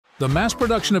The mass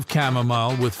production of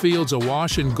chamomile, with fields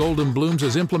awash in golden blooms,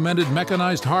 has implemented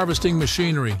mechanized harvesting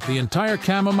machinery. The entire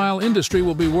chamomile industry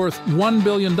will be worth $1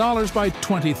 billion by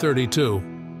 2032.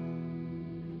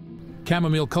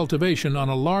 Chamomile cultivation on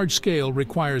a large scale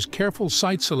requires careful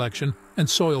site selection and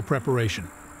soil preparation.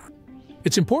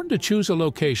 It's important to choose a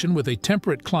location with a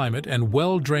temperate climate and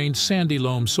well-drained sandy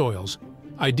loam soils,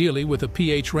 ideally with a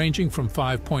pH ranging from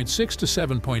 5.6 to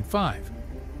 7.5.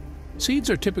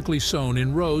 Seeds are typically sown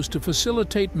in rows to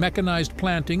facilitate mechanized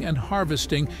planting and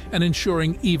harvesting and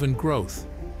ensuring even growth.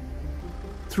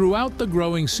 Throughout the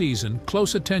growing season,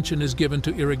 close attention is given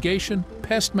to irrigation,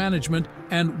 pest management,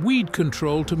 and weed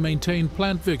control to maintain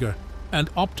plant vigor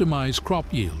and optimize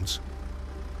crop yields.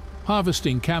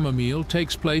 Harvesting chamomile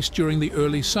takes place during the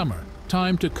early summer,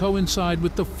 timed to coincide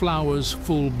with the flower's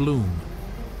full bloom.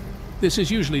 This is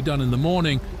usually done in the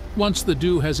morning, once the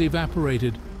dew has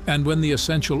evaporated and when the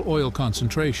essential oil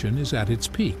concentration is at its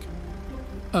peak.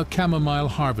 A chamomile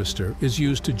harvester is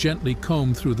used to gently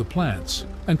comb through the plants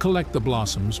and collect the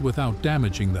blossoms without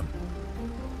damaging them.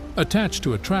 Attached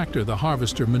to a tractor, the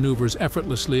harvester maneuvers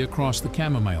effortlessly across the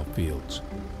chamomile fields.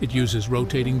 It uses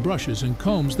rotating brushes and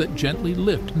combs that gently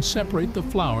lift and separate the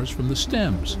flowers from the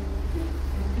stems.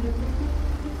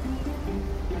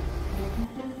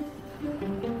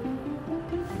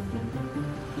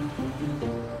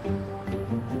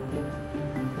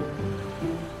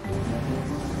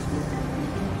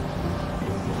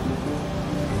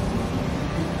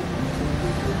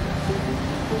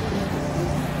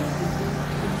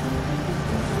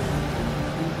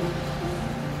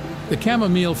 The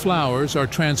chamomile flowers are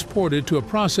transported to a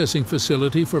processing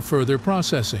facility for further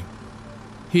processing.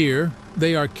 Here,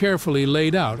 they are carefully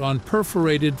laid out on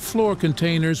perforated floor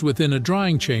containers within a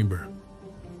drying chamber.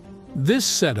 This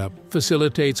setup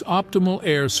facilitates optimal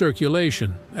air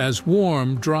circulation as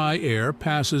warm, dry air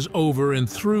passes over and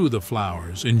through the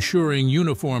flowers, ensuring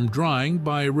uniform drying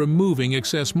by removing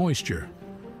excess moisture.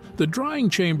 The drying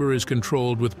chamber is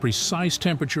controlled with precise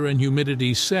temperature and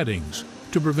humidity settings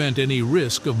to prevent any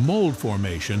risk of mold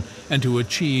formation and to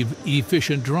achieve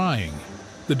efficient drying.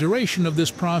 The duration of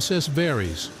this process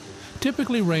varies,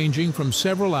 typically ranging from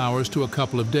several hours to a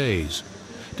couple of days,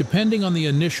 depending on the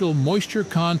initial moisture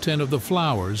content of the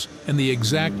flowers and the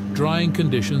exact drying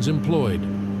conditions employed.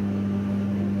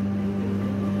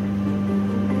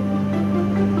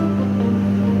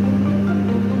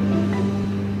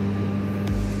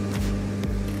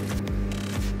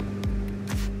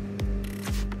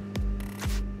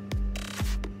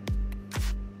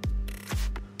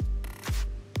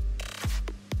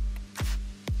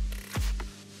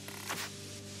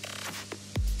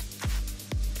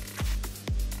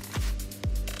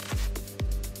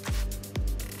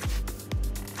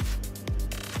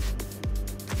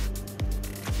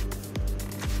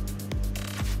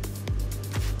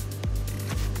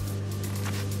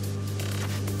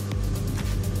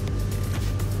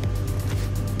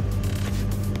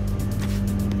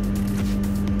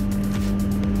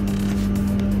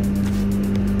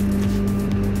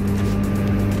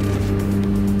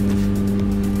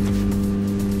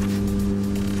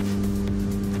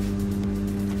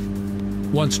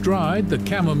 Once dried, the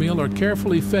chamomile are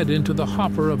carefully fed into the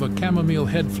hopper of a chamomile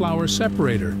head flower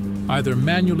separator, either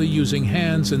manually using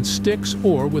hands and sticks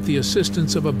or with the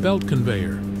assistance of a belt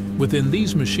conveyor. Within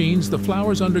these machines, the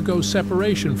flowers undergo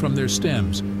separation from their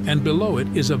stems, and below it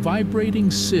is a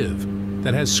vibrating sieve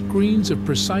that has screens of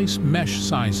precise mesh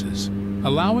sizes,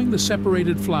 allowing the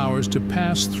separated flowers to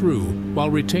pass through while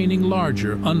retaining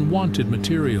larger, unwanted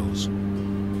materials.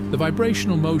 The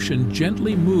vibrational motion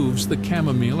gently moves the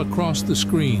chamomile across the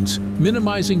screens,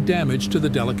 minimizing damage to the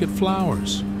delicate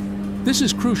flowers. This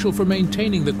is crucial for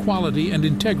maintaining the quality and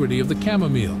integrity of the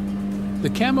chamomile.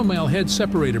 The chamomile head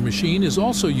separator machine is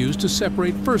also used to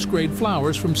separate first-grade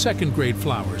flowers from second-grade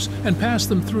flowers and pass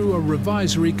them through a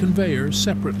revisory conveyor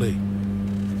separately.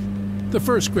 The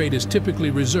first grade is typically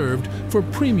reserved for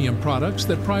premium products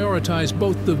that prioritize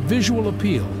both the visual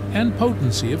appeal and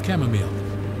potency of chamomile,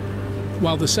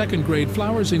 while the second-grade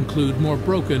flowers include more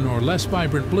broken or less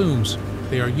vibrant blooms.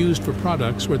 They are used for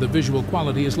products where the visual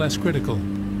quality is less critical.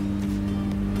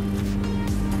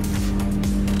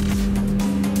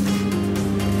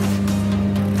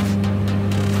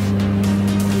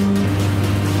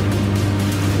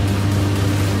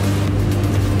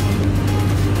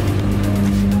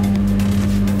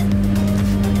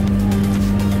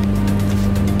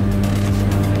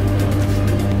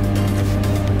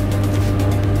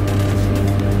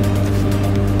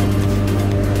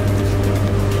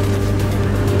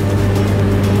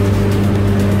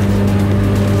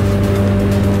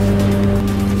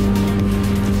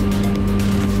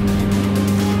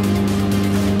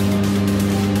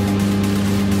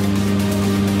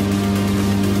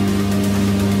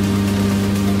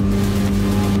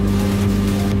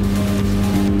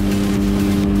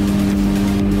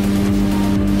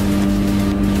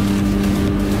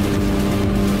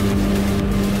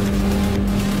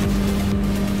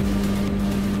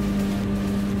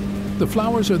 The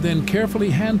flowers are then carefully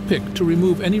hand-picked to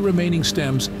remove any remaining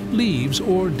stems, leaves,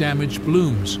 or damaged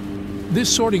blooms. This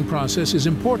sorting process is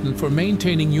important for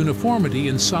maintaining uniformity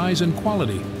in size and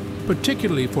quality,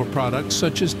 particularly for products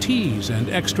such as teas and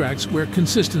extracts where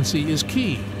consistency is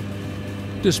key.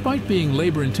 Despite being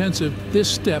labor-intensive, this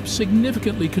step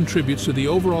significantly contributes to the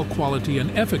overall quality and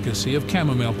efficacy of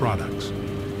chamomile products.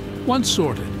 Once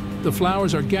sorted, the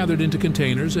flowers are gathered into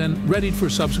containers and readied for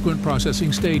subsequent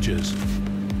processing stages.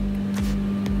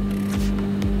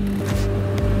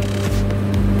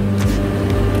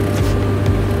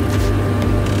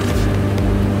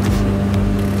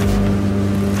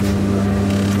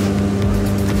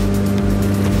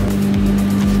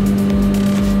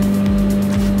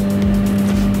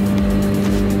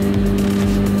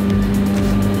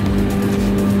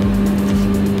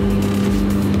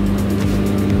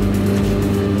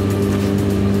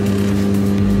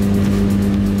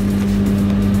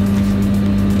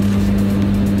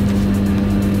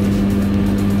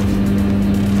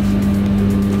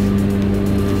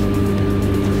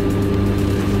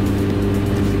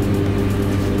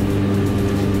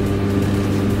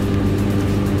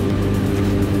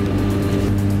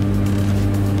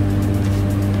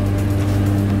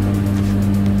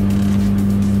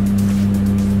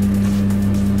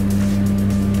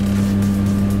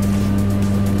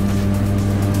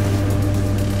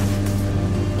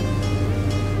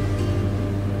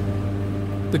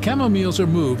 The chamomiles are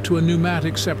moved to a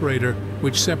pneumatic separator,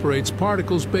 which separates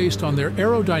particles based on their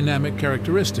aerodynamic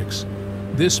characteristics.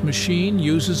 This machine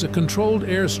uses a controlled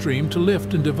airstream to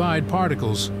lift and divide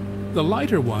particles. The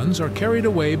lighter ones are carried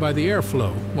away by the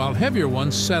airflow, while heavier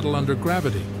ones settle under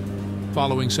gravity.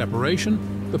 Following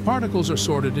separation, the particles are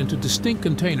sorted into distinct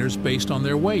containers based on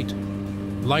their weight.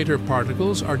 Lighter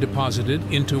particles are deposited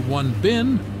into one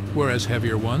bin, whereas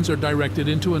heavier ones are directed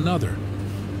into another.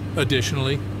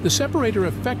 Additionally, the separator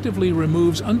effectively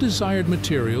removes undesired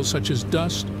materials such as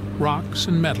dust, rocks,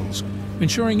 and metals,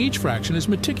 ensuring each fraction is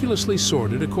meticulously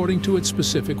sorted according to its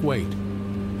specific weight.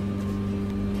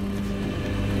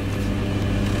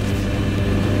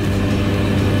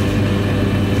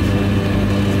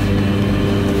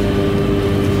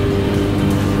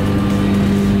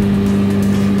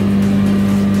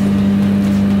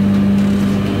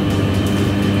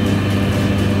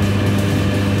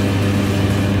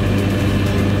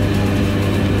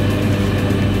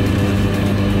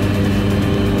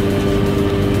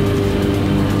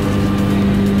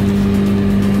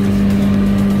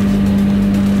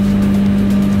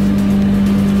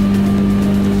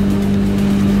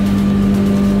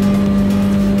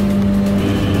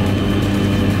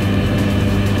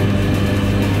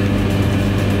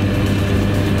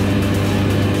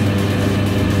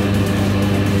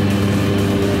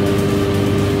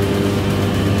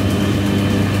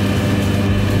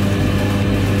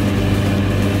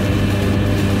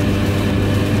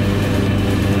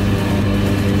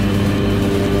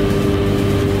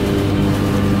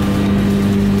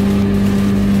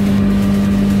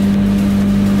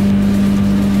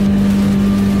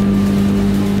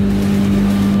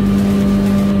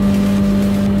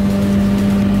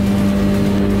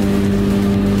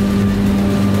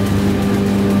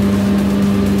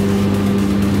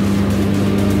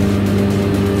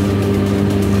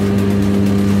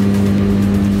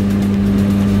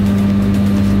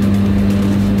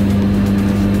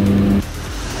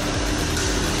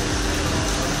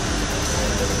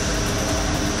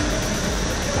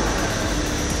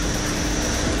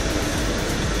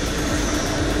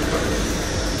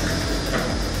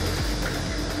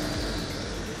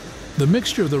 The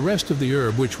mixture of the rest of the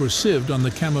herb, which were sieved on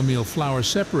the chamomile flower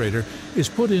separator, is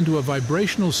put into a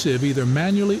vibrational sieve either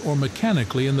manually or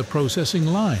mechanically in the processing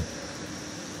line.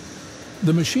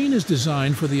 The machine is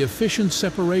designed for the efficient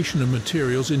separation of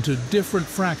materials into different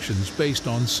fractions based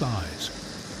on size.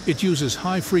 It uses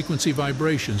high-frequency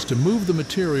vibrations to move the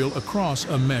material across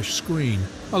a mesh screen,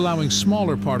 allowing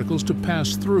smaller particles to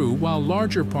pass through while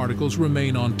larger particles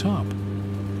remain on top.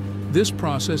 This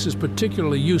process is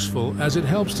particularly useful as it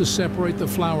helps to separate the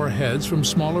flower heads from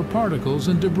smaller particles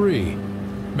and debris,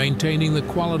 maintaining the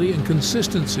quality and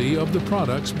consistency of the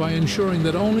products by ensuring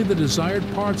that only the desired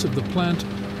parts of the plant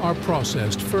are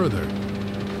processed further.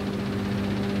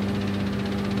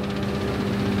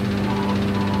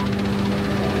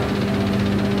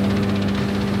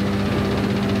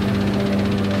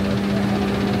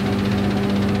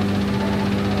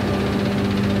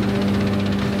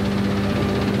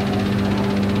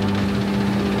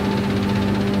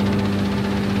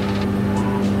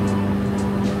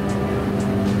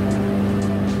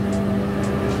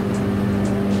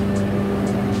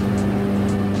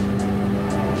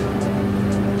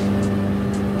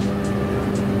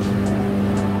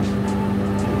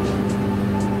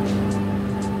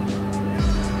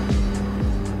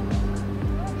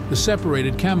 The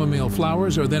separated chamomile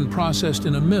flowers are then processed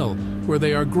in a mill where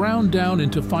they are ground down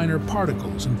into finer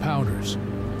particles and powders.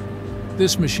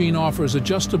 This machine offers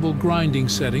adjustable grinding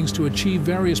settings to achieve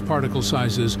various particle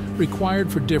sizes required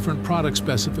for different product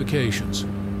specifications.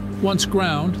 Once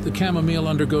ground, the chamomile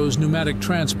undergoes pneumatic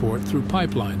transport through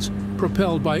pipelines,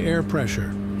 propelled by air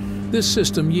pressure. This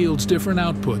system yields different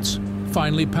outputs: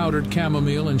 finely powdered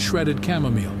chamomile and shredded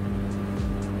chamomile.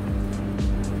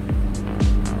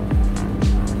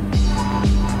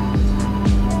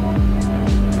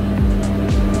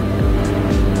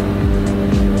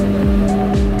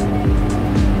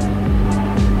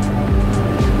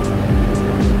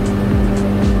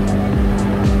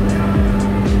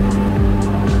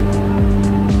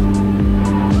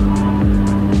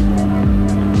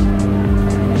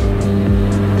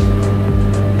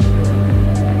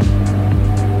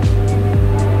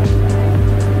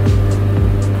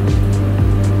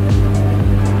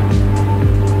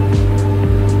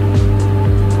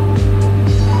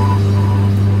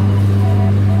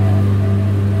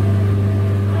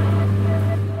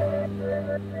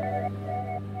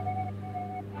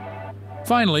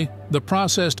 Finally, the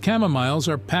processed chamomiles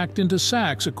are packed into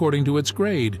sacks according to its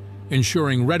grade,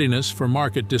 ensuring readiness for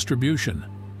market distribution.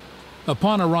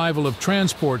 Upon arrival of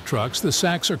transport trucks, the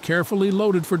sacks are carefully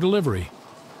loaded for delivery.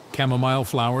 Chamomile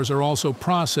flowers are also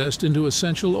processed into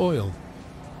essential oil.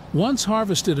 Once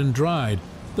harvested and dried,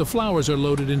 the flowers are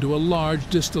loaded into a large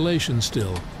distillation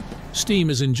still. Steam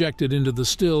is injected into the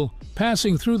still,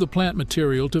 passing through the plant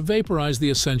material to vaporize the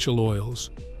essential oils.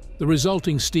 The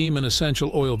resulting steam and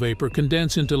essential oil vapor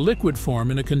condense into liquid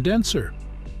form in a condenser.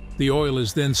 The oil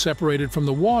is then separated from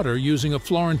the water using a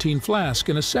Florentine flask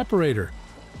and a separator.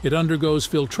 It undergoes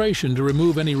filtration to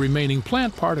remove any remaining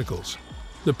plant particles.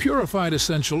 The purified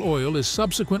essential oil is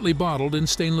subsequently bottled in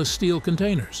stainless steel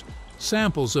containers.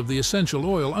 Samples of the essential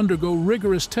oil undergo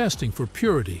rigorous testing for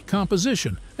purity,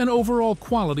 composition, and overall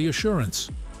quality assurance.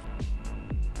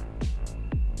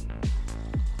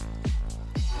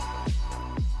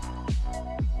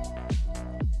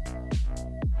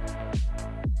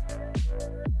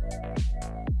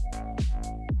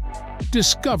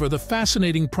 Discover the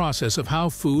fascinating process of how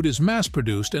food is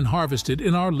mass-produced and harvested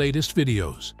in our latest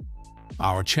videos.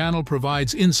 Our channel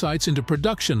provides insights into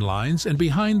production lines and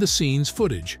behind-the-scenes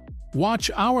footage.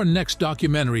 Watch our next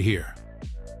documentary here.